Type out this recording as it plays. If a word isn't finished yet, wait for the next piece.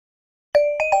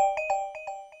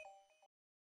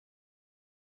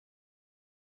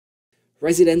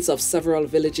Residents of several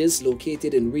villages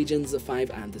located in Regions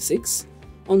 5 and 6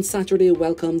 on Saturday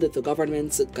welcomed the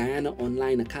government's Guyana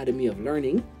Online Academy of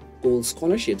Learning Gold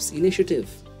Scholarships Initiative.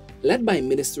 Led by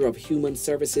Minister of Human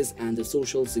Services and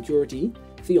Social Security,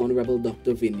 the Honorable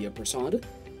Dr. WIIN Prasad,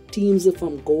 teams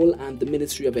from GOAL and the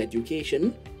Ministry of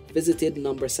Education visited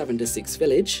number 76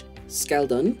 village,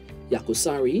 Skeldon,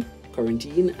 Yakusari,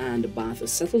 Quarantine and Bath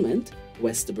Settlement,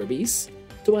 West Berbice,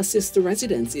 to assist the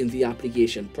residents in the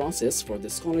application process for the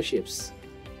scholarships.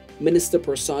 Minister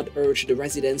Prasad urged the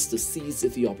residents to seize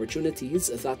the opportunities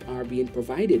that are being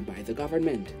provided by the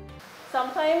government.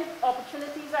 Sometimes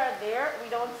opportunities are there, we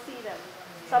don't see them.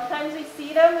 Sometimes we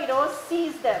see them, we don't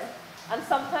seize them. And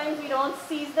sometimes we don't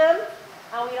seize them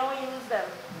and we don't use them.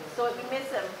 So we miss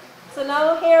them. So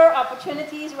now here are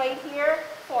opportunities right here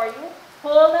for you.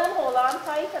 Hold them, hold on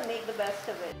tight, and make the best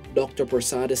of it. Dr.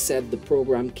 Prasad said the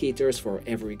program caters for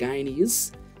every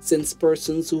Guyanese, since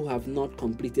persons who have not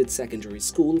completed secondary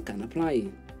school can apply.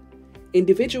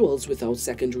 Individuals without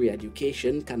secondary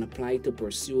education can apply to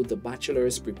pursue the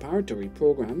Bachelor's Preparatory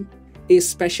Program, a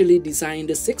specially designed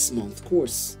 6-month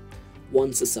course.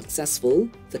 Once successful,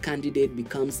 the candidate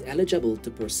becomes eligible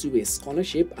to pursue a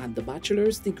scholarship at the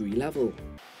bachelor's degree level.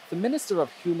 The Minister of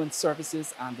Human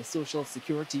Services and the Social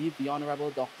Security, the Honorable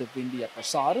Dr. WIIN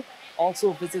Prasad,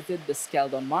 also visited the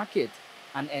Skeldon market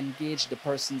and engaged the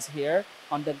persons here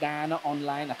on the Guyana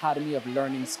Online Academy of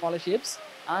Learning scholarships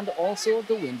and also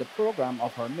the WIIN program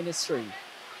of her ministry.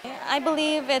 I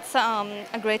believe it's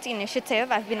a great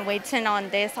initiative. I've been waiting on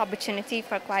this opportunity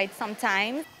for quite some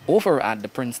time. Over at the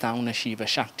Princetown Shiva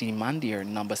Shakti Mandir,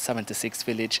 number 76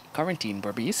 village, Quarantine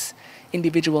Berbice,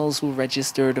 individuals who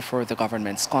registered for the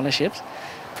government scholarships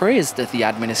praised the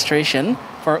administration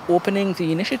for opening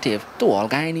the initiative to all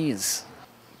Guyanese.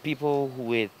 People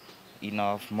with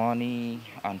enough money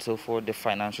and so forth, the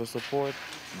financial support,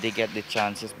 they get the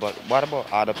chances. But what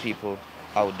about other people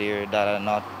out there that are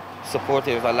not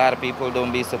supportive? A lot of people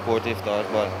don't be supportive to us,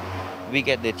 but we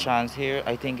get the chance here.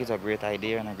 I think it's a great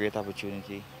idea and a great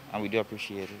opportunity, and we do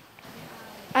appreciate it.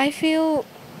 I feel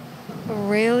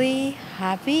really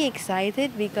happy,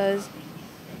 excited, because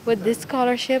with this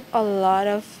scholarship, a lot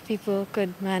of people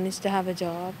could manage to have a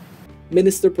job.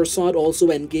 Minister Prasad also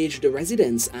engaged the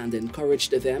residents and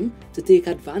encouraged them to take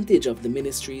advantage of the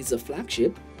ministry's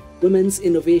flagship Women's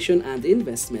Innovation and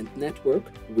Investment Network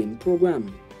WIIN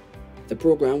program. The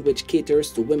program, which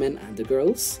caters to women and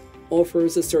girls,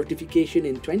 offers a certification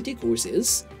in 20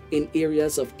 courses in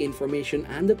areas of information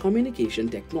and communication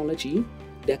technology,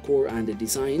 decor and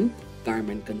design,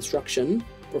 garment construction,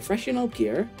 professional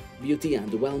care, beauty and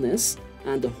wellness,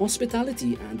 and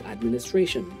hospitality and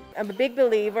administration. I'm a big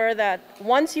believer that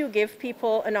once you give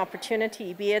people an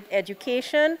opportunity, be it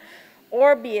education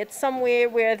or be it some way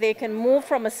where they can move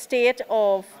from a state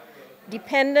of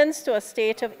dependence to a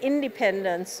state of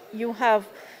independence, you have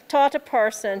taught a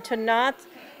person to not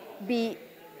be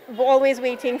always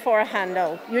waiting for a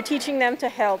handout. You're teaching them to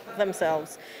help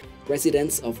themselves.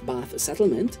 Residents of Bath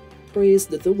Settlement praised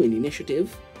the WIIN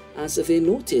initiative, as they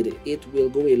noted it will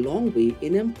go a long way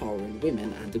in empowering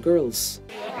women and girls.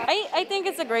 I think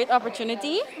it's a great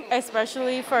opportunity,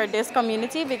 especially for this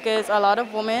community, because a lot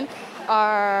of women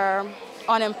are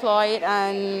unemployed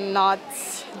and not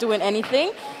doing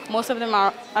anything. Most of them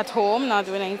are at home, not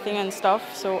doing anything and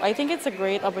stuff. So I think it's a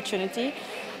great opportunity,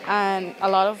 and a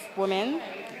lot of women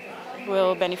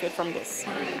will benefit from this.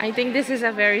 I think this is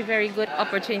a very, very good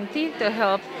opportunity to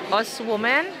help us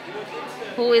women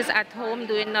who is at home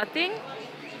doing nothing,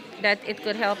 that it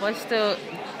could help us to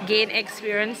gain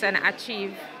experience and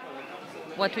achieve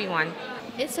what we want.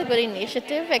 It's a good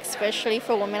initiative, especially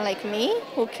for women like me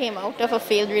who came out of a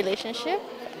failed relationship,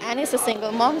 and it's a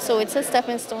single mom, so it's a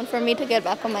stepping stone for me to get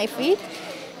back on my feet.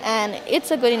 And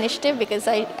it's a good initiative because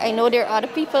I know there are other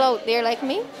people out there like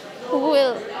me who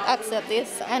will accept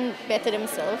this and better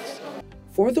themselves.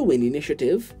 For the WIIN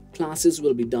initiative, classes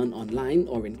will be done online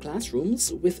or in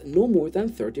classrooms with no more than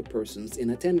 30 persons in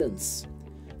attendance.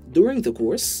 During the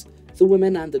course, the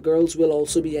women and the girls will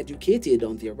also be educated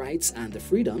on their rights and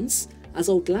freedoms as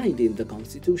outlined in the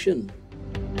Constitution.